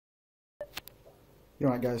You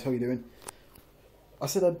alright guys, how you doing? I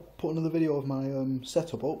said I'd put another video of my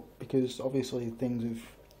setup up because obviously things have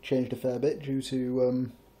changed a fair bit due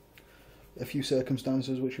to a few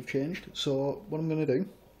circumstances which have changed. So what I'm going to do,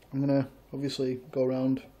 I'm going to obviously go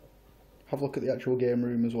around, have a look at the actual game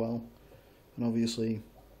room as well, and obviously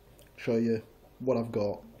show you what I've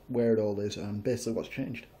got, where it all is, and basically what's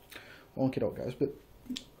changed. Okay, guys, but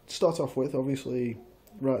to start off with, obviously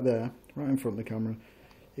right there, right in front of the camera,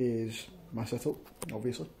 is my setup,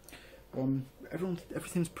 obviously.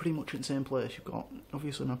 Everything's pretty much in the same place. You've got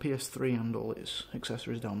obviously my PS3 and all its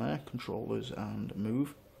accessories down there, controllers and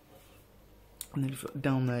Move. And then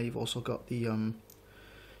down there you've also got the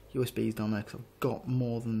USBs down there, because I've got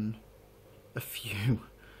more than a few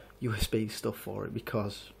USB stuff for it,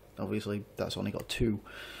 because obviously that's only got two.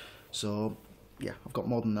 So yeah, I've got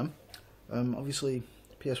more than them. Obviously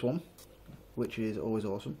PS1, which is always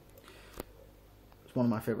awesome. It's one of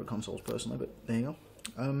my favourite consoles personally, but there you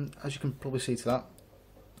go. As you can probably see to that,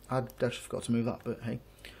 I'd actually forgot to move that, but hey.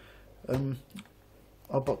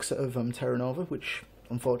 Our box set of Terra Nova, which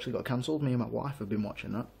unfortunately got cancelled. Me and my wife have been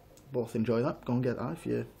watching that. Both enjoy that. Go and get that if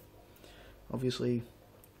you obviously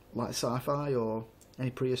like sci-fi or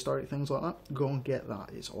any prehistoric things like that. Go and get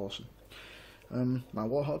that. It's awesome. My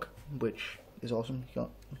Warhog, which is awesome. You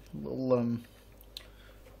got a little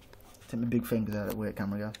take my big finger there, wait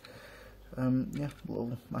camera guys. Yeah,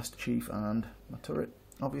 little Master Chief and my turret,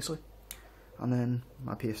 obviously. And then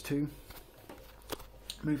my PS2.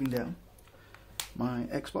 Moving down, my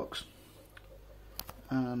Xbox.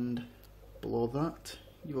 And below that,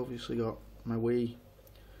 you've obviously got my Wii,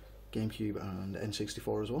 GameCube and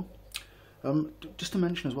N64 as well. Just to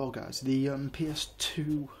mention as well guys, the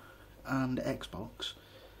PS2 and Xbox,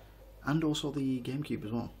 and also the GameCube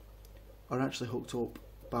as well, are actually hooked up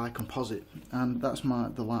by composite, and that's the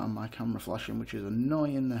light on my camera flashing, which is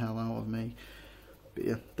annoying the hell out of me. But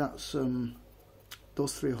yeah, that's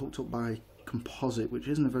those three are hooked up by composite, which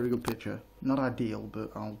isn't a very good picture. Not ideal,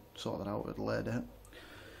 but I'll sort that out at a later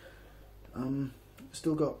date.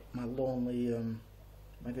 Still got my lonely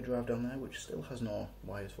Mega Drive down there, which still has no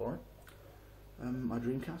wires for it. My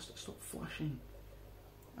Dreamcast stopped flashing,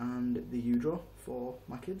 and the U-Draw for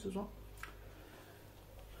my kids as well.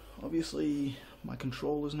 Obviously my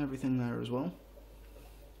controllers and everything there as well.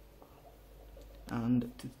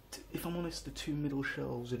 And if I'm honest, the two middle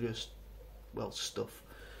shelves are just, well, stuff.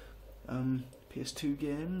 PS2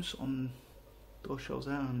 games on those shelves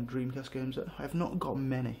there, and Dreamcast games there. I have not got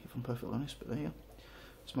many, if I'm perfectly honest, but there you go.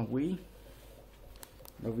 It's my Wii.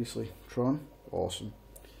 Obviously Tron, awesome.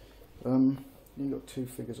 You've got two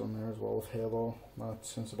figures on there as well of Halo, my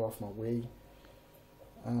sensor bar for my Wii,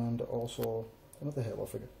 and also another Halo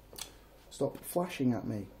figure. Stop flashing at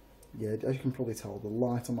me. Yeah, as you can probably tell, the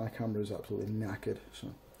light on my camera is absolutely knackered. So,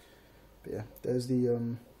 but yeah, there's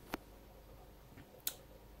the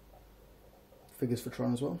figures for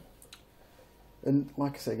Tron as well. And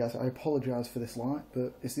like I say guys, I apologise for this light,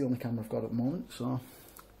 but it's the only camera I've got at the moment, so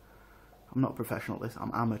I'm not a professional at this,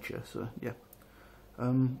 I'm amateur, so yeah.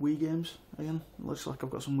 Wii games, again, looks like I've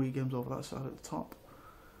got some Wii games over that side at the top.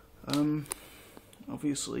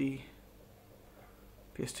 Obviously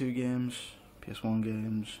PS2 games, PS1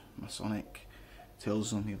 games, my Sonic,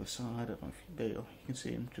 Tails on the other side. I don't know if there you go, you can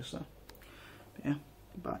see him just there. But yeah,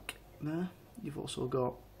 back there, you've also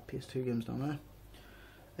got PS2 games down there.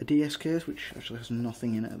 A DS case, which actually has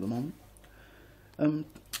nothing in it at the moment.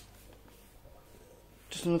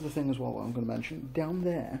 Just another thing as well that I'm going to mention, down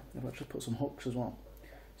there I've actually put some hooks as well.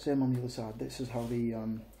 Same on the other side. This is how the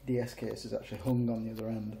DS case is actually hung on the other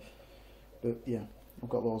end. But yeah, I've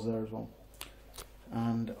got those there as well.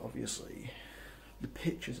 And obviously the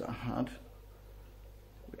pictures that I had,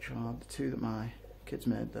 which are the two that my kids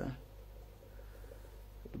made there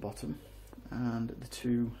at the bottom, and the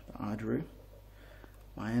two that I drew.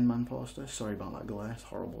 My N-Man poster, sorry about that glare, it's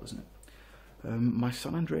horrible, isn't it? My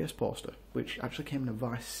San Andreas poster, which actually came in a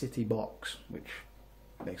Vice City box, which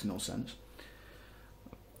makes no sense.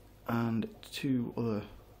 And two other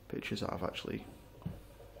pictures that I've actually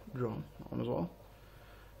drawn on as well.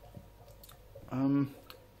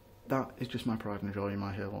 That is just my pride and joy in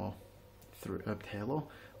my my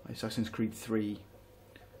Assassin's Creed 3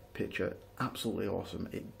 picture. Absolutely awesome.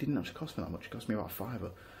 It didn't actually cost me that much, it cost me about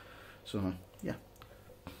 £5. So yeah.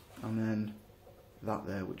 And then that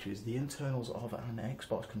there, which is the internals of an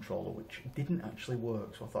Xbox controller, which didn't actually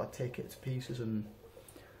work, so I thought I'd take it to pieces and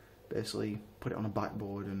basically put it on a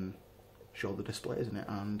backboard and show the displays in it.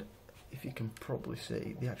 And if you can probably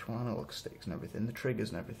see, the actual analog sticks and everything, the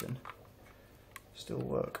triggers and everything still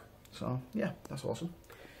work. So yeah, that's awesome.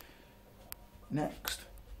 Next,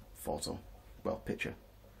 photo, well, picture,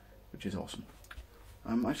 which is awesome.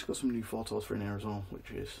 I just got some new photos for in here as well,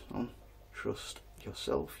 which is on trust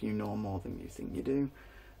yourself, you know more than you think you do,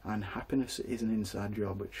 and happiness is an inside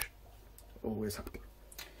job, which always happens.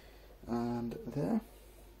 And there,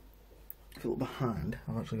 if you look behind,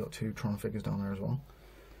 I've actually got 2 Tron figures down there as well.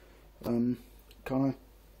 Connor,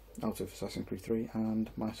 out of Assassin's Creed 3, and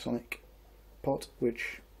my Sonic pot,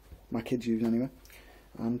 which my kids use anyway,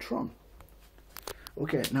 and Tron.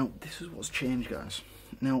 Okay, now this is what's changed, guys.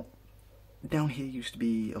 Now, down here used to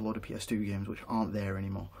be a lot of PS2 games which aren't there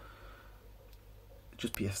anymore.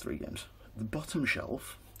 Just PS3 games. The bottom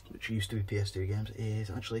shelf, which used to be PS2 games, is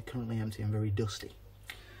actually currently empty and very dusty.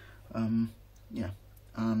 Yeah,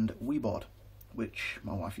 and Wii board, which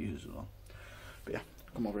my wife uses as well. But yeah,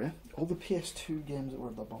 come over here. All the PS2 games that were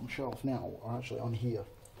at the bottom shelf now are actually on here,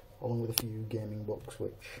 along with a few gaming books,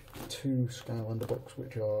 which 2 Skylander books,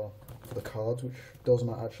 which are for the cards, which those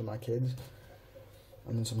are actually my kids,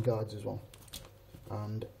 and then some guides as well,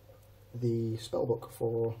 and the spell book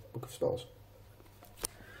for Book of Spells.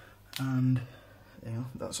 And yeah,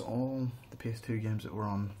 that's all the PS2 games that were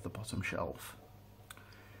on the bottom shelf.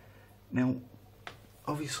 Now,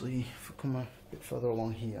 obviously, if we come a bit further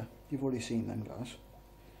along here, you've already seen them, guys.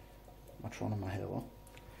 My Tron and my Halo.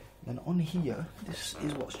 Then on here, this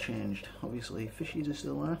is what's changed. Obviously, fishies are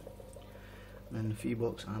still there. And a few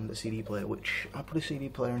books and a CD player, which I put a CD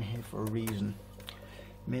player in here for a reason.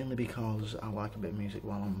 Mainly because I like a bit of music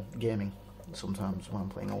while I'm gaming. Sometimes when I'm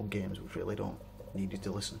playing old games, which really don't need you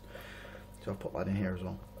to listen. So I've put that in here as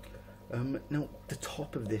well. Now, the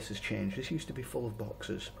top of this has changed. This used to be full of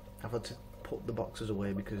boxes. I've had to put the boxes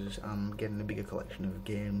away because I'm getting a bigger collection of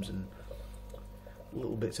games and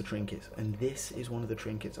little bits of trinkets, and this is one of the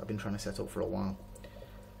trinkets I've been trying to set up for a while.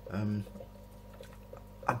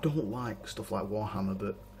 I don't like stuff like Warhammer,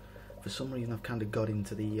 but for some reason I've kind of got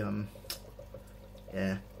into the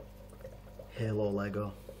Halo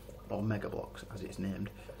Lego, or Mega Bloks as it's named.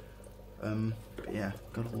 But yeah,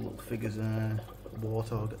 got all the little figures there.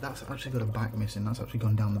 Warthog, that's actually got a back missing, that's actually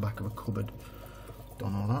gone down the back of a cupboard.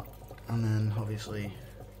 Don't know that. And then obviously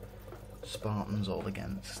Spartans all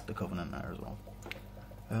against the Covenant there as well.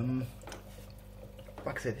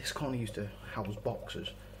 Like I said, this corner used to house boxes,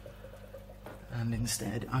 and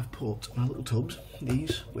instead I've put my little tubs,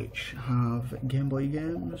 these, which have Game Boy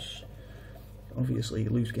games, obviously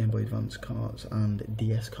loose Game Boy Advance carts and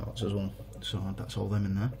DS carts as well, so that's all them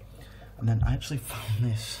in there. And then I actually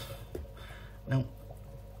found this. Now,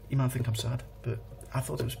 you might think I'm sad, but I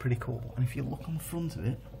thought it was pretty cool, and if you look on the front of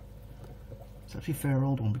it, it's actually a fair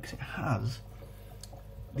old one, because it has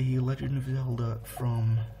the Legend of Zelda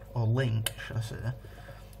from, or Link, should I say,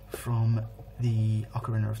 from the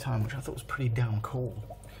Ocarina of Time, which I thought was pretty damn cool.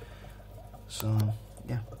 So,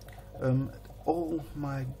 yeah. All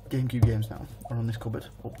my GameCube games now are on this cupboard,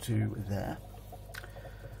 up to there.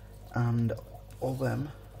 And all them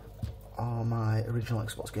are my original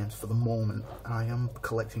Xbox games for the moment. I am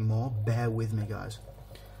collecting more, bear with me, guys.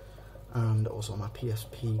 And also my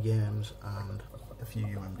PSP games and a few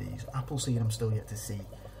UMDs. Appleseed I'm still yet to see.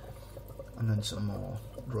 And then some more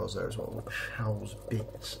drawers there as well, which house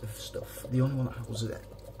bits of stuff. The only one that houses it...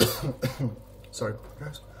 Sorry,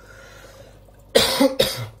 guys.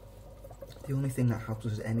 The only thing that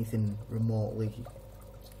houses anything remotely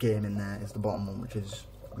gaming there is the bottom one, which is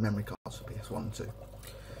memory cards for PS1 and 2.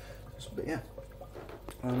 But yeah,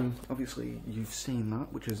 obviously you've seen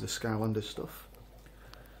that, which is the Skylanders stuff,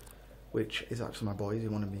 which is actually my boy's. He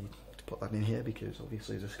wanted me to put that in here because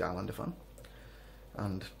obviously he's a Skylander fan,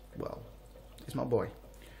 and well, he's my boy.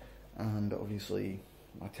 And obviously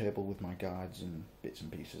my table with my guides and bits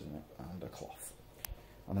and pieces in it, and a cloth,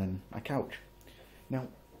 and then my couch. Now,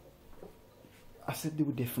 I said there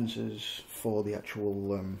were differences for the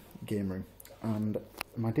actual game room, and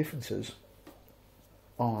my differences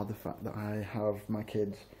are the fact that I have my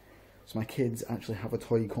kids, so my kids actually have a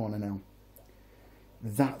toy corner now.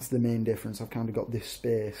 That's the main difference. I've kind of got this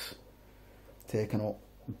space taken up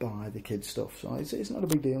by the kids' stuff, so it's not a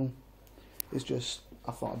big deal. It's just,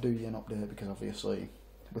 I thought I'd do you an update because obviously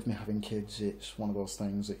with me having kids, it's one of those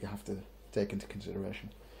things that you have to take into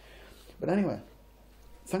consideration. But anyway,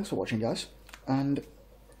 thanks for watching, guys, and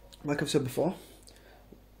like I've said before,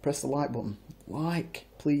 press the like button, like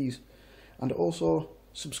please, and also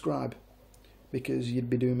subscribe, because you'd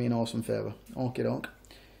be doing me an awesome favour. Okie doke.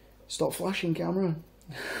 Stop flashing, camera.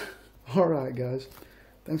 Alright guys,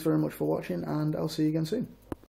 thanks very much for watching, and I'll see you again soon.